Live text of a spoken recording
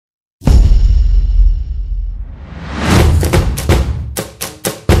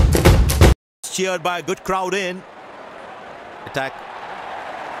It's cheered by a good crowd in. Attack.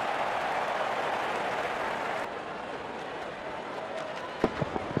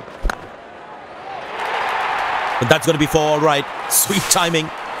 But that's going to be for all right. Sweet timing.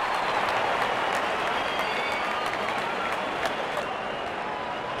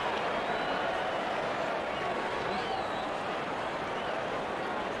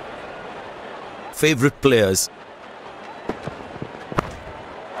 Favorite players.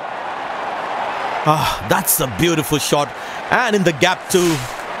 Ah, that's a beautiful shot. And in the gap too.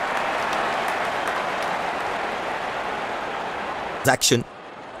 Action.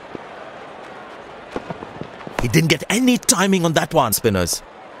 He didn't get any timing on that one, spinners.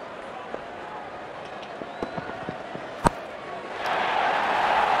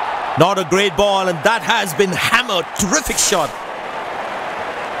 Not a great ball, and that has been hammered. Terrific shot.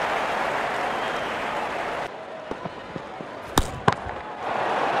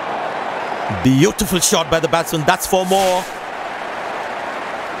 Beautiful shot by the batsman. That's for more.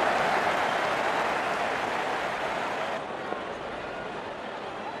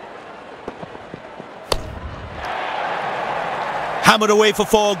 Hammered away for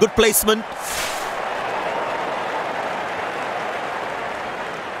four. Good placement.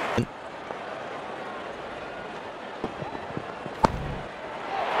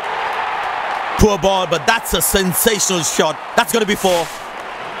 Poor ball, but that's a sensational shot. That's going to be four.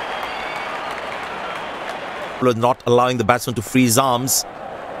 Not allowing the batsman to free his arms.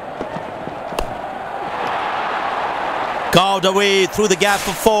 Carved away through the gap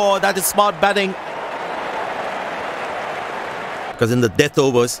for four. That is smart batting. Because in the death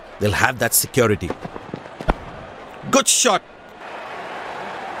overs, they'll have that security. Good shot.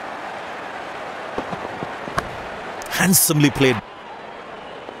 Handsomely played.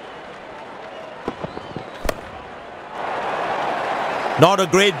 Not a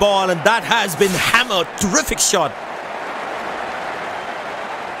great ball, and that has been hammered. Terrific shot.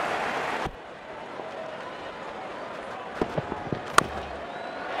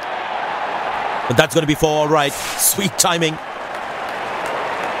 But that's going to be for all right. Sweet timing.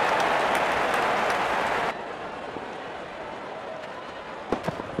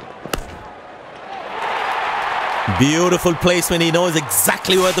 Beautiful placement. He knows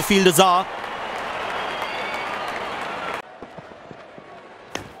exactly where the fielders are.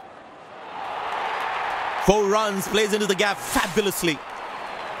 Four runs, plays into the gap fabulously.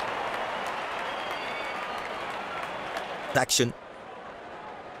 Action.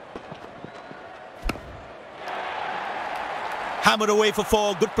 Hammered away for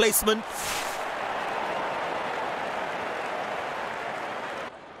four. Good placement.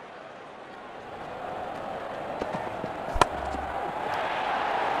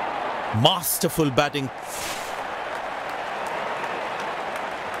 Masterful batting.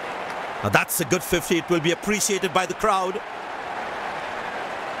 Now that's a good 50. It will be appreciated by the crowd.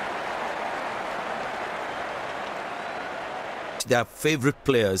 Their favorite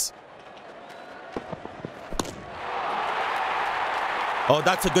players. Oh,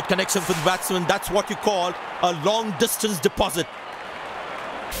 that's a good connection for the batsman. That's what you call a long distance deposit.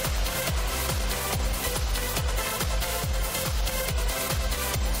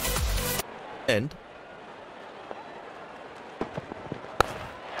 End.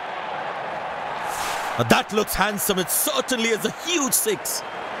 Now that looks handsome. It certainly is a huge six.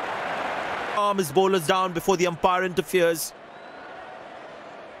 Arm his bowlers down before the umpire interferes.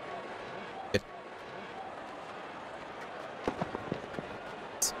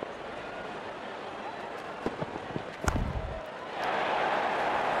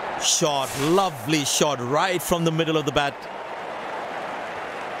 Shot, lovely shot right from the middle of the bat.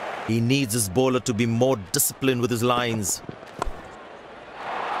 He needs his bowler to be more disciplined with his lines.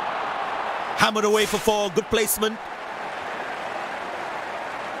 Hammered away for four. Good placement.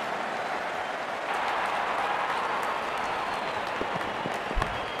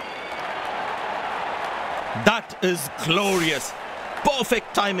 That is glorious.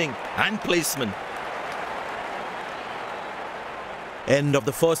 Perfect timing and placement. End of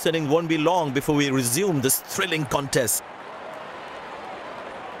the first inning. Won't be long before we resume this thrilling contest.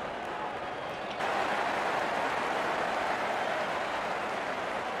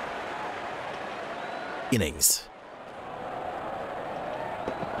 Innings.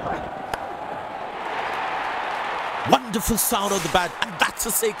 Wonderful sound of the bat, and that's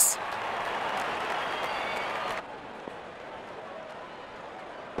a six.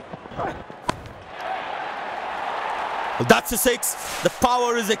 Well, that's a six. The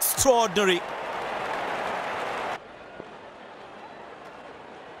power is extraordinary.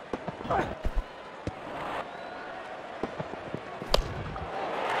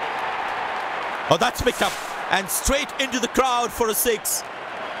 Oh, that's picked up and straight into the crowd for a 6.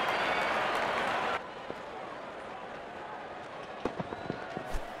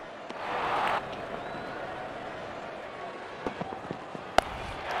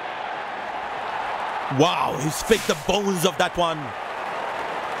 Wow, he's picked the bones of that one.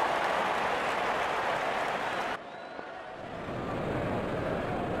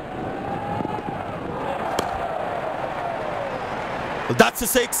 Well, that's a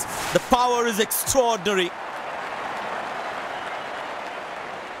 6. The power is extraordinary.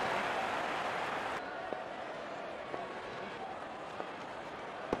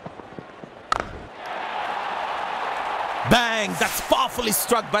 Bang! That's powerfully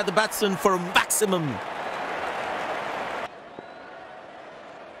struck by the batsman for a maximum.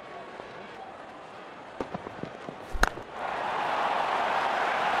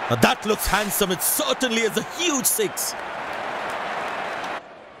 Now that looks handsome. It certainly is a huge 6.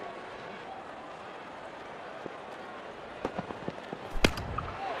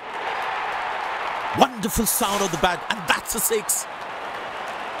 Wonderful sound of the bat, and that's a 6.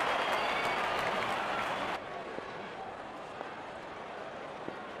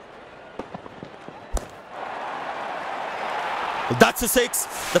 That's a 6.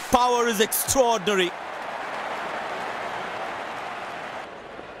 The power is extraordinary.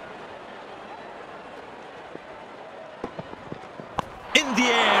 In the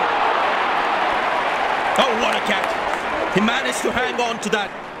air. Oh, what a catch. He managed to hang on to that.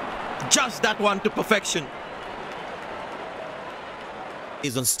 Just that one to perfection.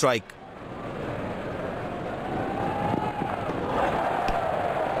 He's on strike.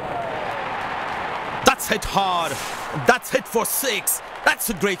 That's hit hard. That's hit for 6. That's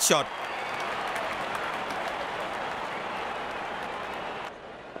a great shot.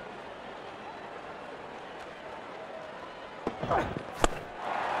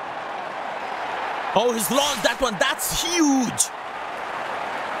 Oh, he's launched that one. That's huge.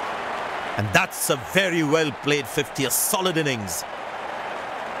 And that's a very well played 50, a solid innings.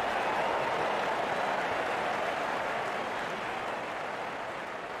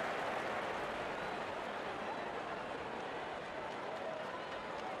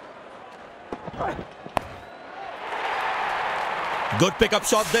 Good pickup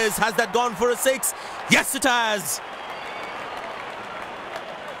shot this. Has that gone for a 6? Yes, it has.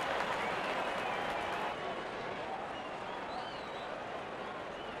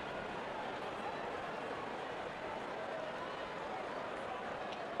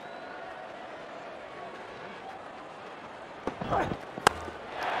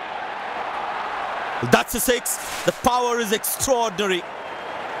 That's a 6. The power is extraordinary.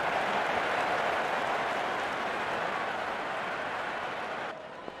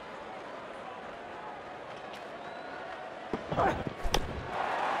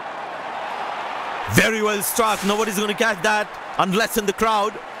 Very well struck. Nobody's going to catch that unless in the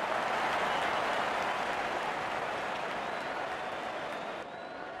crowd.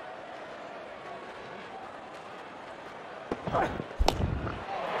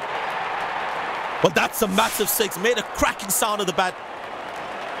 Well, that's a massive 6. Made a cracking sound of the bat.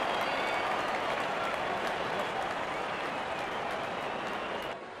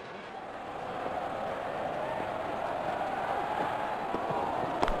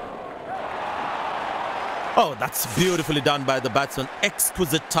 Oh, that's beautifully done by the batsman.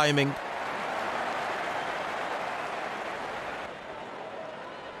 Exquisite timing.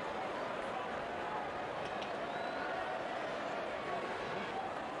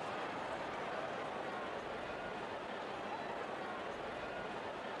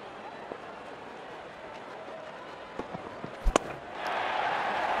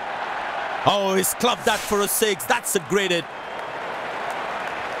 Oh, he's clubbed that for a 6. That's a great hit.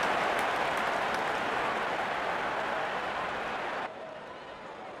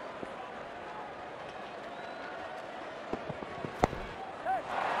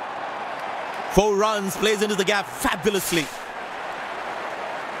 Four runs, plays into the gap fabulously.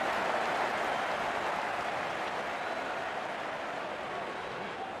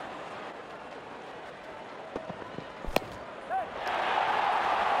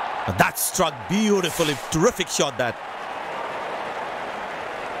 That struck beautifully. Terrific shot that.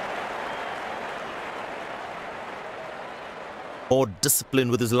 More discipline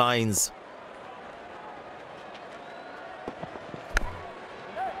with his lines.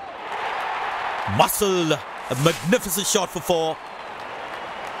 Muscle. A magnificent shot for 4.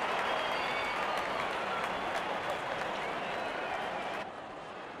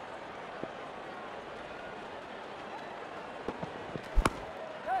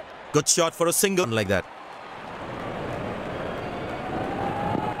 Good shot for a single like that.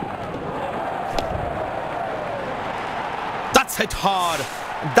 hard.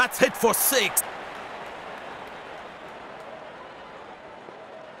 That's hit for 6.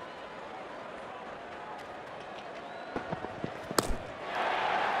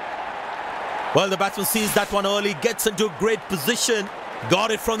 Well, the batsman sees that one early, gets into a great position,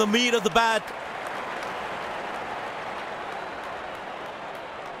 got it from the meat of the bat.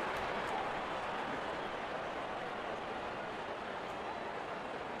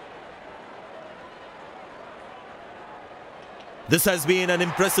 This has been an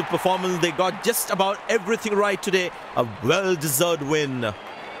impressive performance. They got just about everything right today. A well-deserved win.